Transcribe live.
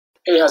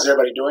Hey, how's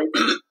everybody doing?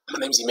 My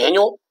name's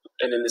Emmanuel,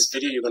 and in this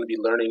video, you're going to be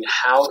learning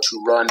how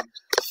to run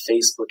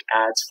Facebook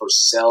ads for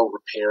cell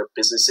repair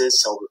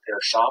businesses, cell repair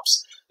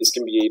shops. This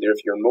can be either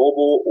if you're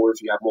mobile or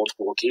if you have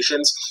multiple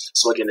locations.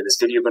 So again, in this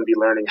video, you're going to be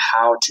learning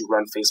how to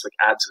run Facebook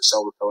ads for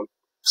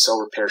cell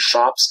repair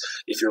shops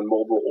if you're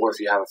mobile or if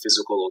you have a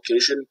physical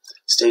location.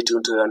 Stay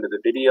tuned to the end of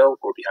the video.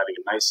 We'll be having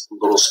a nice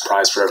little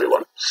surprise for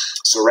everyone.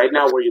 So right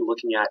now, what you're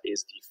looking at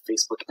is the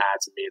Facebook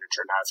Ads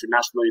Manager. Now, if you're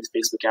not familiar with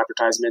Facebook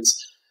advertisements,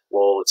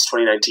 well, it's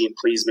 2019.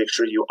 Please make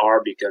sure you are,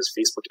 because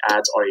Facebook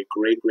ads are a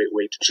great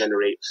way to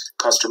generate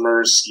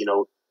customers,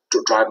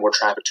 to drive more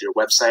traffic to your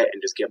website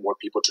and just get more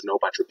people to know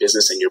about your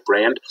business and your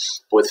brand.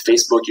 But with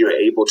Facebook, you're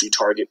able to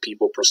target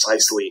people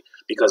precisely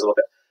because of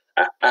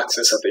the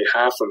access that they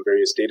have from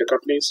various data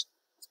companies.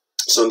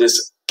 So in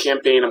this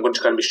campaign, I'm going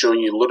to kind of be showing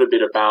you a little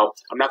bit about,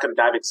 I'm not going to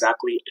dive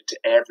exactly into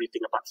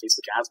everything about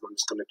Facebook ads, but I'm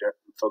just going to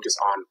focus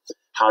on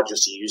how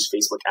just to use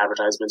Facebook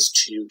advertisements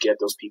to get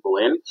those people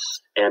in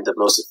and the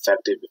most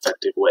effective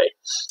way.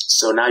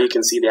 So now you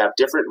can see they have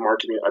different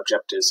marketing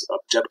objectives.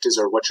 Objectives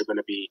are what you're going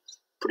to be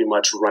pretty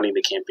much running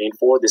the campaign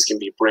for. This can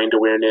be brand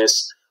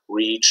awareness,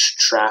 reach,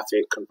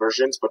 traffic,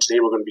 conversions, but today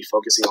we're going to be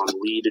focusing on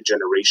lead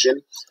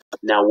generation.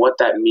 Now what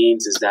that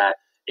means is that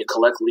it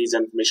collects leads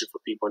and information for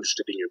people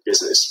interested in your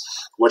business.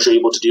 What you're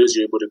able to do is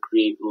you're able to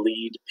create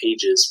lead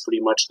pages, pretty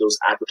much those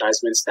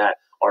advertisements that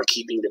are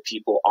keeping the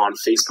people on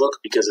Facebook,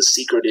 because the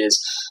secret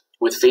is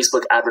with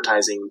Facebook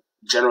advertising,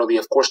 generally,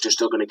 of course, they're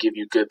still going to give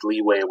you good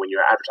leeway when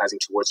you're advertising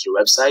towards your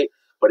website.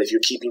 But if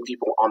you're keeping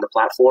people on the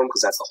platform,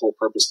 because that's the whole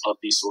purpose of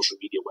these social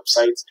media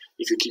websites,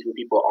 if you're keeping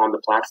people on the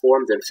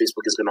platform, then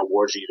Facebook is going to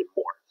award you even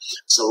more.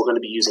 So we're going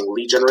to be using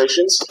lead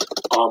generations.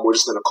 We're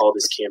just going to call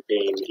this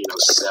campaign,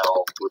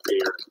 sell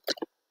repair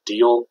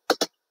deal.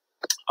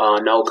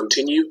 Now we'll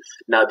continue.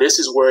 Now this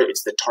is where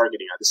it's the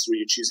targeting. This is where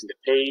you're choosing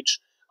the page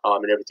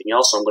and everything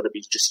else. So I'm going to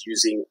be just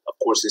using, of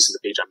course, this is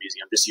the page I'm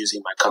using. I'm just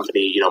using my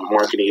company,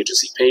 marketing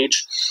agency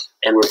page,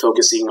 and we're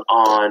focusing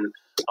on.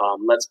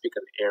 Let's pick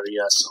an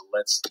area. So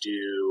let's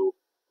do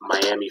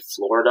Miami,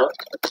 Florida.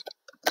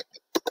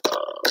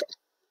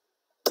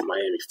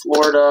 Miami,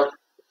 Florida,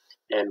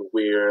 and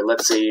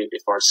let's say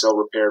if our cell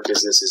repair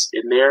business is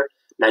in there.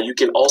 Now, you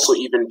can also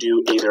even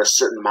do either a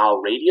certain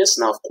mile radius.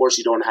 Now, of course,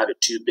 you don't have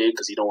it too big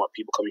because you don't want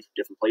people coming from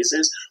different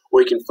places,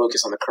 or you can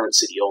focus on the current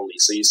city only.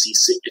 So you see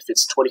if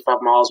it's 25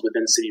 miles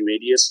within city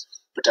radius,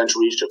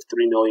 potential reach of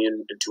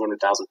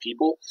 3,200,000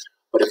 people.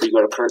 But if we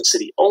go to current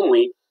city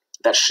only,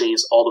 that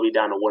shaves all the way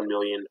down to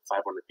 1,500,000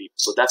 people.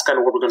 So that's kind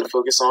of what we're going to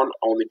focus on,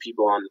 only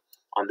people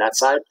on that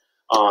side.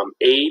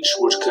 Age,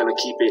 we're just going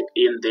to keep it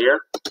in there,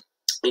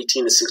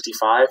 18 to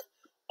 65,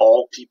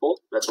 all people.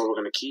 That's what we're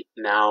going to keep.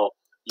 Now,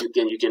 you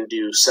can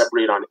do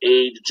separate on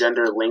age,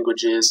 gender,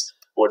 languages.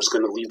 We're just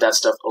going to leave that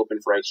stuff open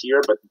for right here.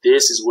 But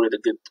this is where the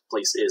good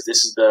place is.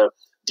 This is the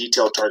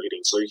detailed targeting.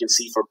 So you can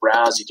see for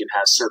browse, you can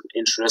have certain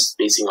interests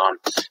basing on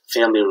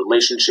family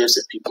relationships,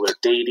 if people are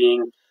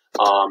dating,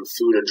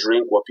 food and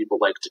drink, what people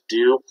like to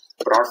do.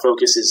 But our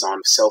focus is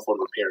on cell phone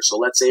repair. So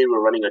let's say we're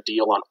running a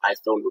deal on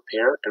iPhone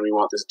repair and we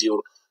want this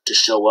deal to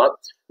show up.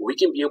 We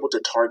can be able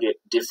to target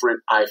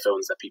different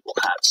iPhones that people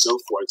have. So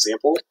for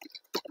example,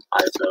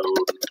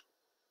 iPhone,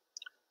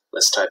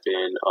 let's type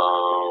in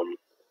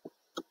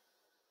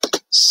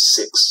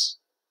 6.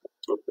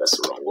 Oh, that's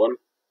the wrong one.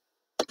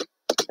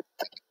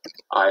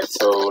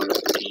 iPhone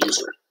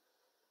user.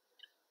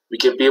 We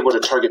can be able to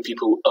target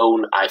people who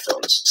own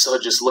iPhones. So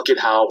just look at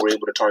how we're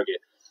able to target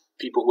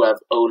people who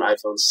own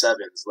iPhone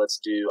 7s. Let's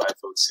do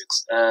iPhone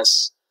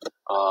 6s.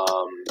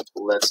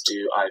 Let's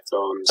do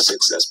iPhone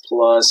 6s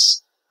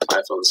Plus,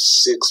 iPhone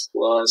 6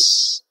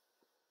 Plus.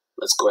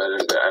 Let's go ahead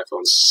and get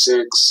iPhone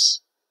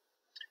 6.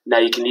 Now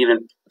you can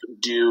even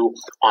do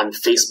on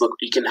Facebook,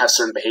 you can have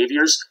certain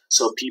behaviors.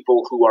 So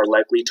people who are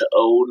likely to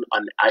own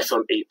an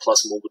iPhone 8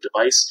 Plus mobile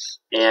device,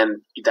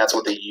 and that's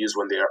what they use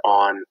when they're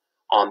on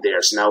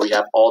there. So now we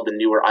have all the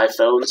newer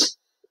iPhones.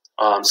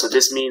 So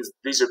this means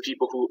these are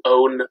people who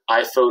own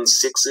iPhone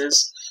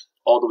 6s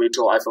all the way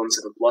to iPhone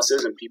 7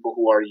 Pluses, and people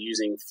who are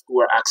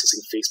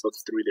accessing Facebook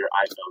through their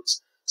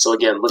iPhones. So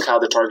again, look how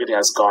the target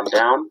has gone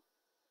down.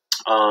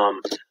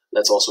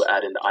 Let's also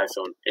add in the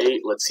iPhone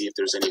 8. Let's see if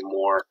there's any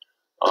more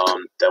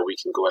that we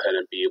can go ahead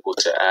and be able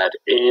to add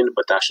in,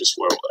 but that's just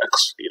where we'll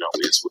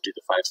do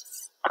the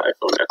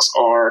iPhone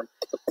XR,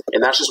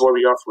 and that's just where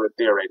we are for it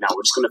there right now.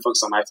 We're just going to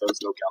focus on iPhones,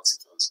 no Galaxy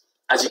phones.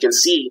 As you can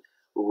see,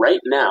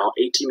 right now,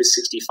 18 to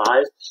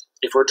 65,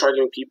 if we're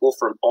targeting people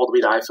from all the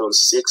way to iPhone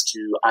 6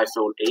 to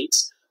iPhone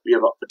 8s, we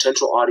have a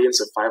potential audience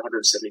of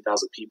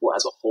 570,000 people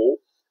as a whole,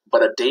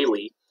 but a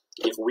daily,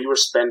 if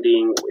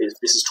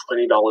this is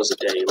 $20 a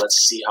day, let's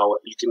see how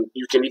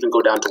you can even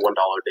go down to $1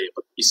 a day,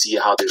 but you see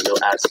how there's no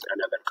ads that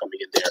are coming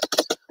in there.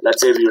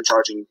 Let's say we're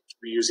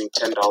using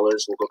 $10,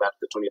 we'll go back to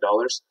the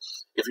 $20.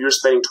 If you're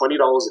spending $20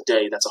 a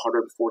day, that's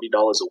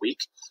 $140 a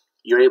week.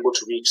 You're able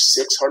to reach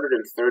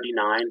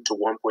 639 to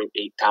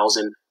 1.8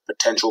 thousand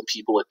potential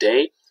people a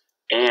day,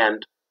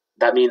 and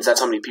That means that's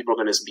how many people are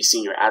going to be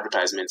seeing your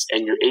advertisements,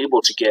 and you're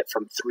able to get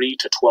from 3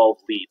 to 12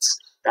 leads.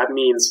 That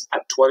means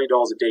at $20 a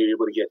day, you're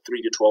able to get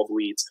 3 to 12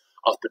 leads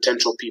of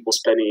potential people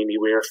spending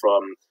anywhere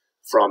from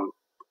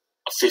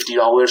 $50 to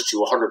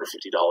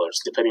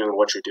 $150, depending on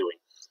what you're doing.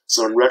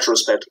 So in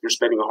retrospect, if you're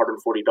spending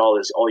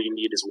 $140, all you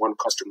need is one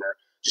customer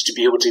just to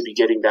be able to be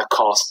getting that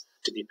cost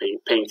to be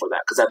paying for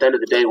that. Because at the end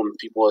of the day, when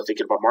people are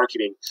thinking about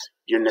marketing,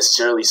 you're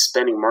necessarily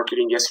spending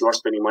marketing. Yes, you are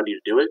spending money to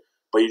do it,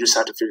 but you just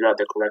have to figure out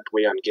the correct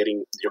way on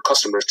getting your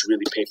customers to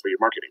really pay for your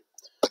marketing.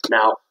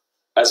 Now,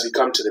 as we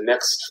come to the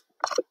next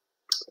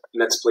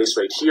place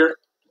right here,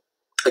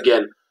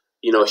 again,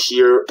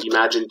 here,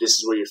 imagine this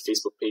is where your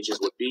Facebook pages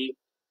would be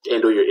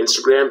and or your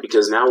Instagram,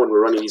 because now when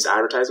we're running these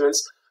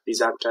advertisements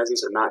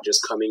are not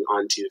just coming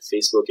onto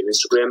Facebook and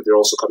Instagram, they're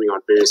also coming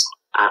on various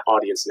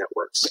audience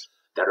networks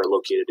that are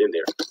located in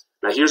there.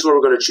 Now here's where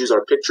we're going to choose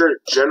our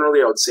picture.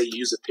 Generally, I would say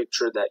use a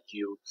picture that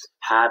you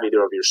have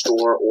either of your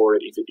store or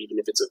even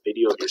if it's a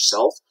video of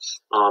yourself.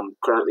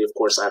 Currently, of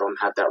course, I don't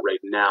have that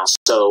right now.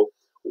 So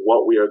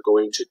what we are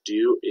going to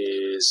do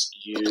is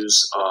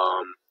use,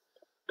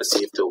 let's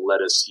see if they'll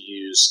let us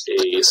use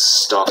a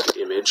stock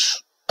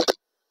image.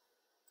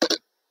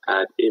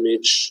 Add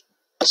image,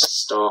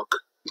 stock.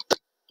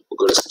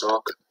 We'll go to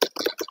stock,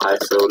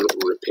 iPhone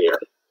repair.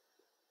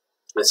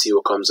 Let's see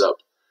what comes up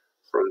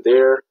from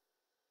there.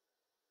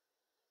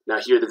 Now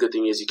here, the good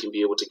thing is you can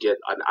be able to get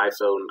an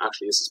iPhone.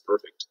 Actually, this is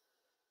perfect.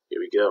 Here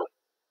we go.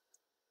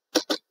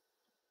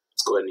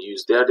 Let's go ahead and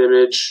use that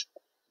image.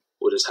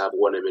 We'll just have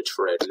one image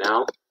for right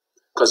now.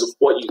 Because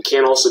what you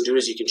can also do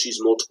is you can choose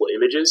multiple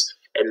images.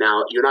 And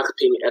now you're not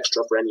paying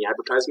extra for any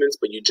advertisements,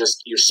 but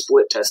you're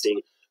split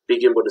testing,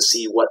 being able to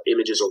see what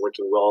images are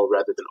working well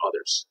rather than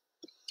others.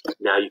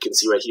 Now you can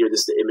see right here,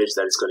 this is the image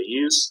that it's going to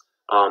use.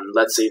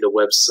 Let's say the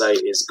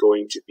website is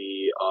going to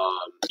be,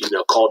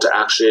 call to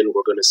action.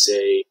 We're going to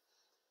say,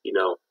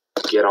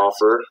 get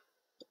offer.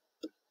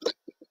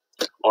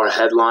 Our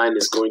headline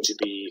is going to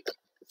be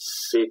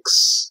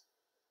fix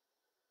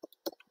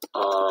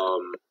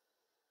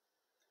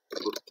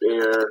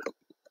repair.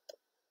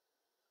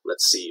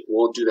 Let's see.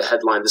 We'll do the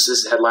headline. This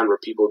is the headline where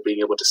people being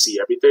able to see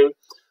everything.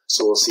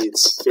 So we'll see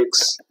it's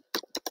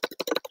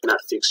not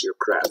fix your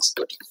cracks,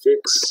 but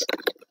fix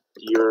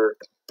your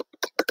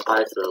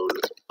iPhone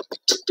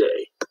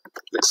today.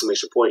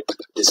 Exclamation point.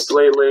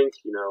 Display link,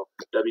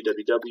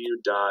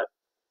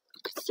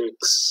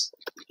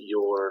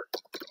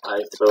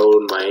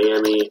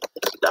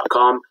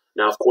 www.fixyouriPhoneMiami.com.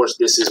 Now, of course,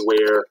 this is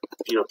where,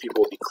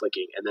 people will be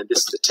clicking. And then this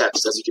is the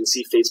text. As you can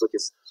see, Facebook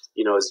is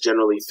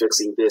generally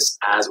fixing this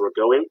as we're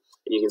going.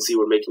 And you can see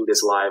we're making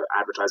this live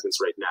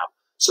advertisements right now.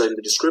 So in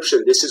the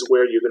description, this is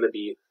where you're going to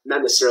be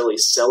not necessarily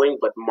selling,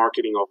 but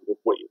marketing of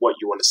what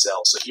you want to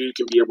sell. So here you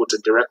can be able to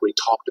directly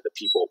talk to the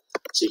people.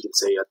 So you can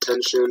say,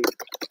 attention,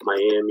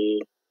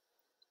 Miami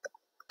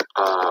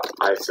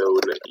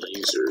iPhone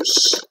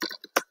users.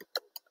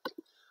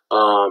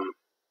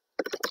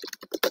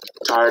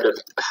 Tired of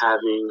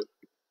having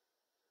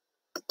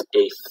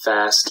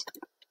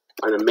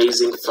an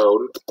amazing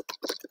phone,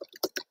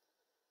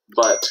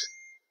 but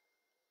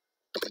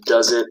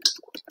doesn't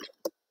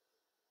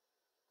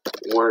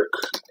work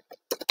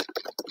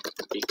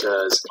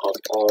because of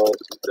all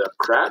the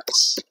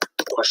cracks?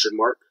 Question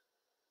mark.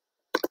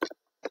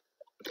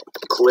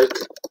 Click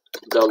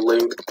the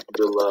link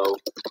below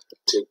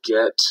to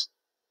get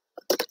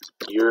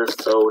your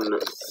phone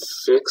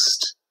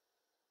fixed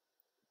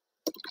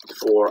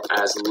for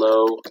as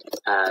low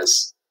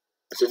as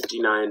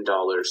 $59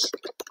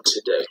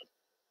 today.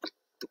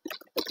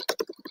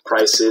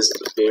 Prices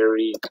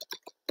varies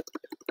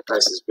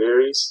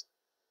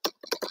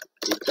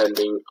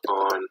depending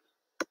on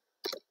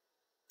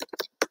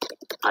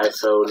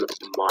iPhone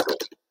model.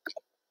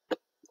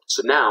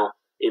 So now,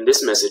 in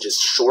this message,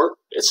 it's short.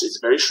 It's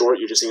very short.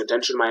 You're just saying,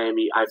 attention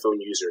Miami iPhone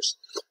users.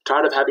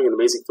 Tired of having an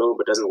amazing phone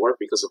but doesn't work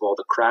because of all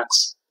the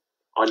cracks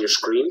on your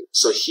screen?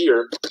 So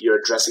here, you're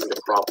addressing the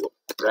problem,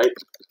 right?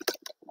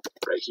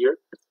 Right here.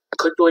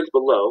 Click the link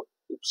below.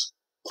 Oops.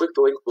 Click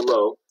the link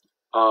below.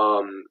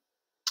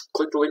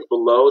 Click the link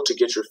below to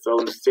get your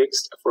phone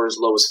fixed for as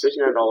low as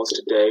 $59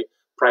 today.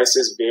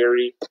 Prices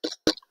vary.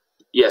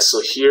 Yes,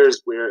 so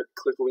here's where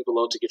click the link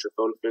below to get your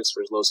phone fixed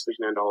for as low as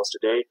 $59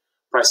 today.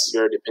 Prices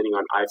vary depending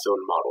on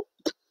iPhone model.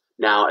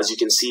 Now, as you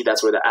can see,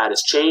 that's where the ad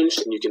is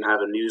changed, and you can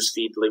have a news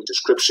feed link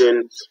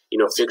description.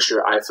 Fix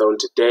your iPhone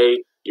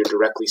today. You're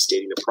directly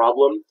stating the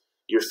problem.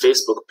 Your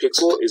Facebook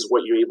pixel is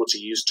what you're able to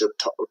use to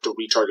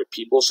retarget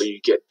people, so you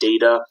get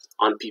data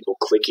on people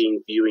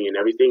clicking, viewing, and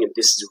everything. And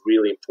this is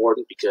really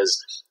important because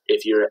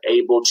if you're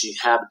able to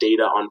have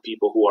data on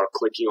people who are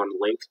clicking on the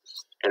link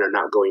and are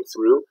not going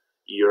through,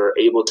 you're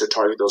able to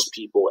target those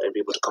people and be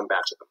able to come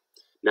back to them.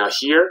 Now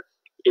here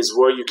is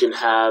where you can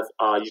have,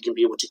 you can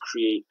be able to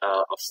create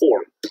a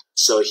form.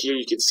 So here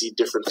you can see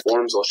different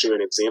forms. I'll show you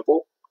an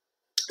example.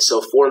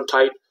 So form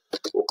type,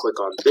 we'll click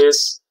on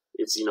this.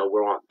 It's,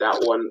 we're on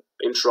that one.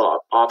 Intro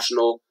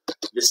optional.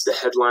 This is the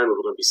headline where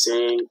we're going to be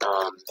saying,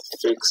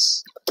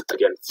 fix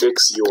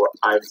your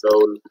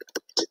iPhone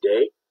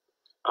today.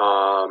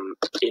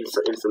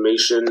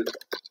 information,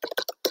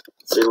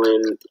 fill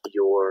in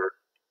your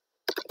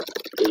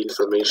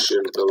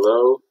information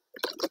below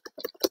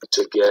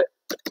to get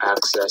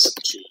access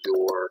to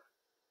your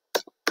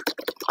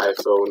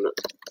iPhone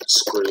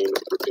screen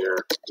repair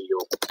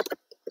deal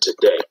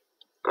today.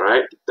 All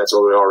right, that's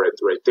where we are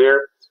right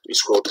there. We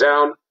scroll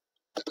down.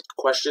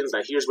 Questions.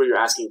 Now here's where you're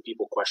asking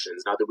people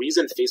questions. Now the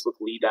reason Facebook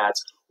lead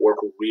ads work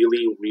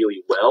really,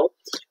 really well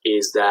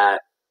is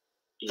that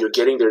you're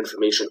getting their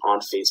information on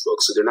Facebook.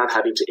 So they're not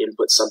having to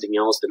input something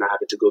else. They're not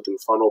having to go through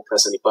funnel,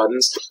 press any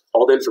buttons.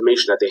 All the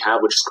information that they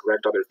have, which is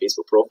correct on their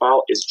Facebook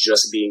profile, is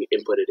just being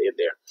inputted in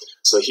there.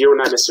 So here we're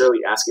not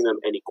necessarily asking them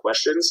any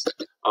questions.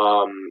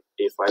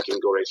 If I can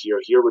go right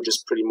here, we're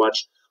just pretty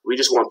much, we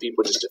just want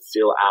people just to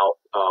fill out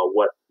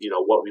what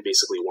we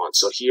basically want.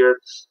 So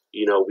here,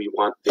 we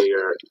want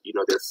their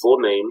full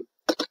name.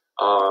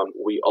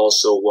 We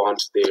also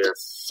want their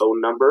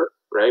phone number,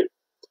 right?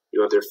 We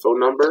want their phone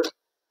number.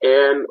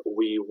 And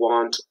we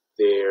want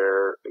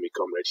their, let me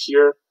come right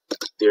here,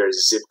 their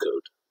zip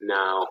code.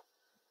 Now,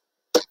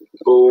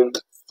 boom,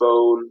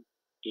 phone,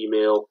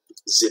 email,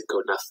 zip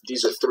code. Now,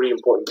 these are three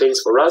important things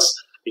for us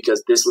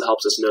because this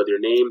helps us know their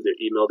name, their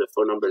email, their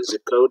phone number,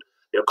 zip code,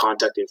 their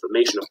contact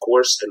information, of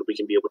course, and we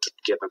can be able to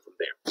get them from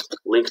there.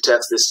 Link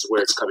text, this is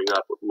where it's coming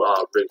up with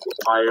link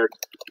required.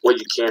 What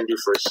you can do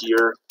for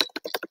here,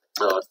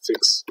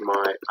 fix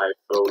my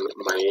iPhone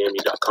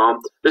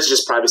Miami.com. This is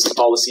just privacy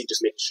policy,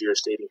 just making sure you're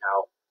stating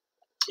how,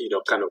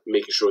 kind of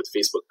making sure with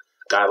Facebook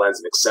guidelines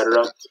and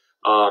etc.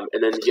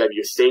 And then you have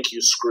your thank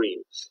you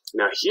screen.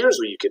 Now here's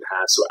what you can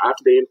have. So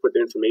after they input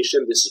their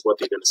information, this is what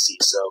they're going to see.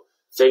 So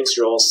thanks,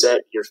 you're all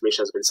set. Your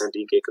information has been sent to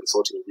EK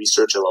Consulting and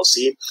Research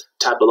LLC.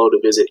 Tap below to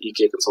visit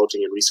EK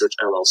Consulting and Research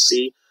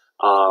LLC.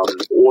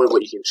 Or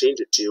what you can change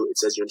it to, it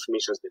says your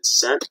information has been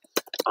sent.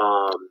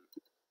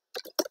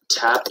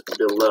 Tap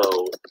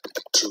below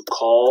to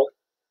call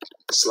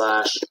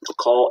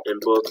and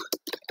book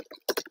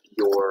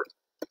your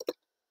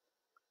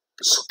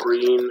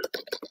screen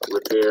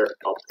repair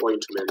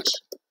appointment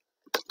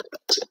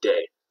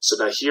today. So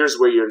now here's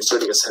where you're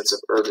inserting a sense of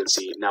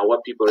urgency. Now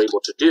what people are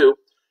able to do,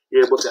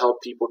 you're able to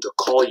help people to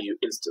call you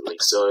instantly.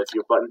 So if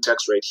your button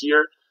text right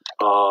here,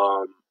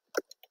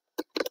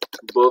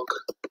 book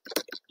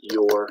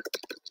your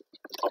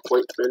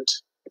appointment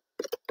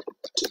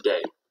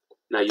today.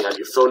 Now you have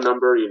your phone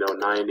number,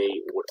 984442219098,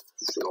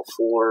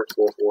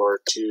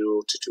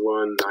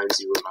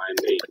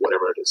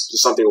 whatever it is,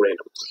 just something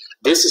random.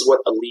 This is what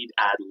a lead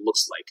ad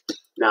looks like.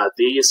 Now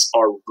these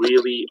are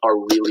really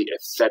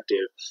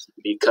effective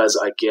because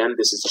again,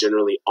 this is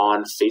generally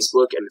on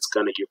Facebook and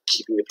you're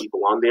keeping the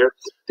people on there.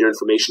 Their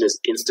information is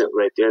instant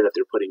right there that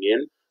they're putting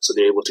in, so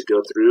they're able to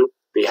go through.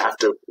 They have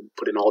to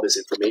put in all this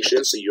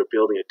information, so you're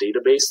building a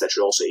database that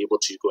you're also able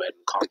to go ahead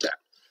and contact.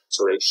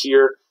 So right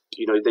here,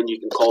 then you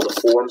can call the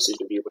form so you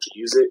can be able to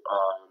use it.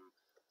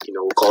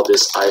 We'll call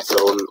this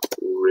iPhone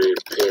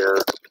repair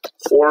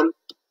form,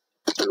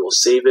 and we'll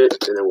save it,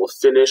 and then we'll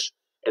finish,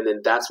 and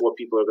then that's what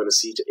people are going to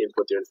see to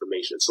input their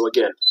information. So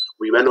again,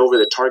 we went over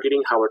the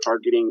targeting, how we're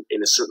targeting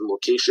in a certain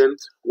location.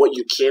 What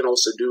you can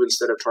also do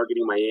instead of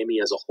targeting Miami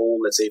as a whole,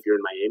 let's say if you're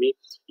in Miami,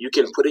 you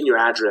can put in your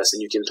address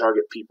and you can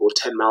target people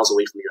 10 miles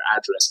away from your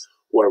address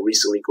who are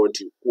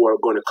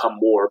going to come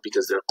more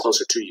because they're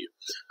closer to you.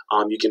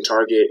 You can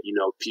target,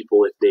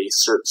 people if they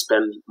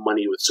spend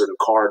money with certain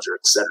cards or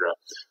etc.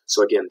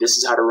 So again, this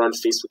is how to run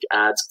Facebook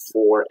ads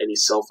for any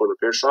cell phone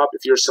repair shop.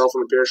 If you're a cell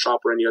phone repair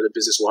shop or any other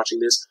business watching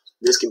this,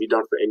 this can be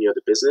done for any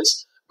other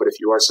business. But if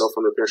you are a cell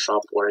phone repair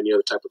shop or any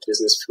other type of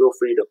business, feel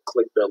free to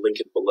click the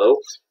link below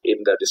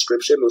in the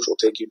description, which will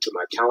take you to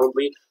my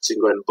Calendly, so you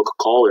can go ahead and book a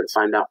call and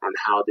find out on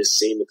how this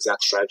same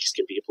exact strategies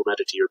can be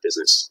implemented to your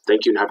business.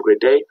 Thank you and have a great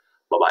day.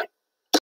 Bye-bye.